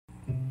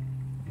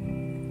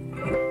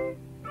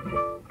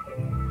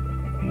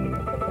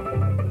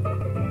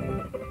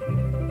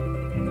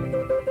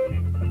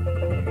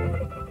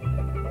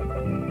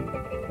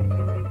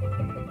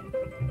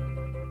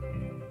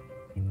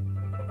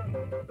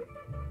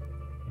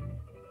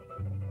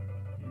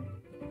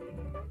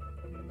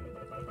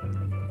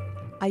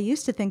I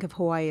used to think of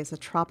Hawaii as a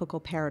tropical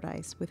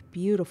paradise with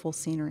beautiful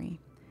scenery,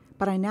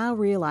 but I now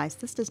realize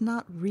this does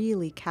not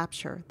really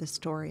capture the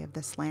story of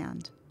this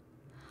land.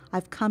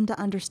 I've come to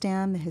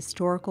understand the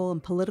historical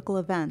and political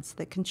events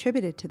that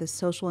contributed to the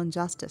social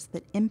injustice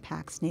that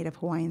impacts Native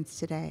Hawaiians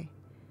today.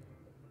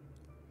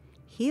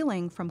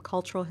 Healing from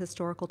cultural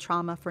historical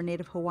trauma for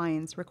Native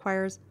Hawaiians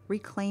requires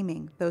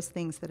reclaiming those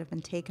things that have been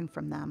taken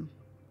from them.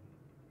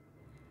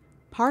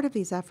 Part of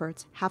these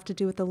efforts have to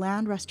do with the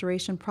land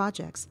restoration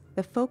projects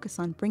that focus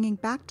on bringing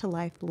back to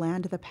life the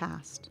land of the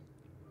past.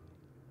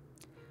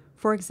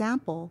 For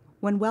example,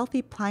 when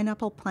wealthy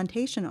pineapple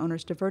plantation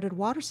owners diverted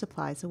water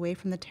supplies away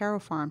from the taro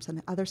farms on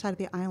the other side of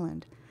the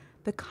island,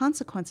 the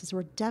consequences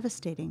were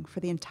devastating for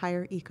the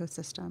entire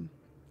ecosystem.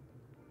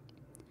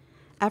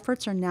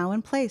 Efforts are now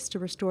in place to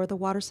restore the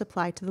water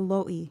supply to the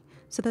lo'i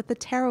so that the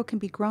taro can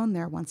be grown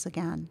there once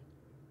again.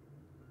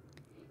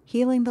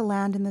 Healing the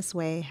land in this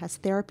way has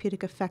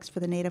therapeutic effects for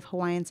the Native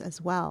Hawaiians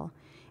as well,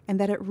 and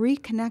that it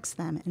reconnects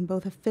them in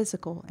both a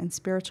physical and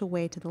spiritual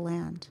way to the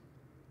land.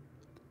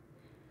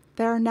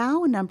 There are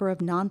now a number of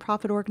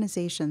nonprofit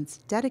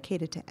organizations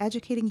dedicated to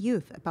educating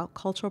youth about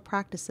cultural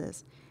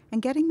practices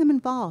and getting them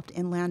involved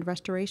in land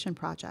restoration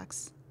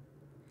projects.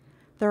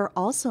 There are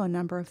also a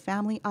number of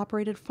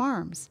family-operated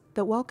farms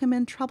that welcome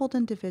in troubled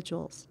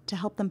individuals to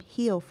help them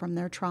heal from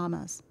their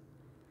traumas.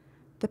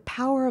 The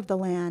power of the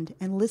land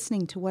and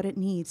listening to what it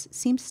needs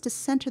seems to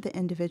center the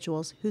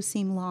individuals who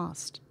seem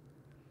lost.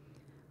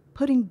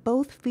 Putting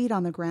both feet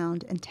on the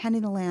ground and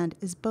tending the land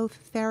is both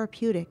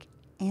therapeutic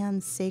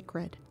and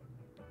sacred.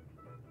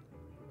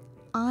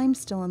 I'm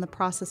still in the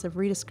process of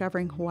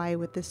rediscovering Hawaii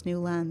with this new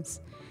lens,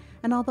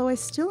 and although I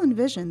still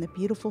envision the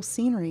beautiful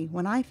scenery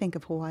when I think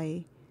of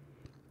Hawaii,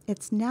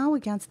 it's now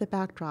against the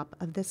backdrop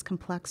of this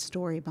complex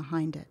story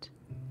behind it.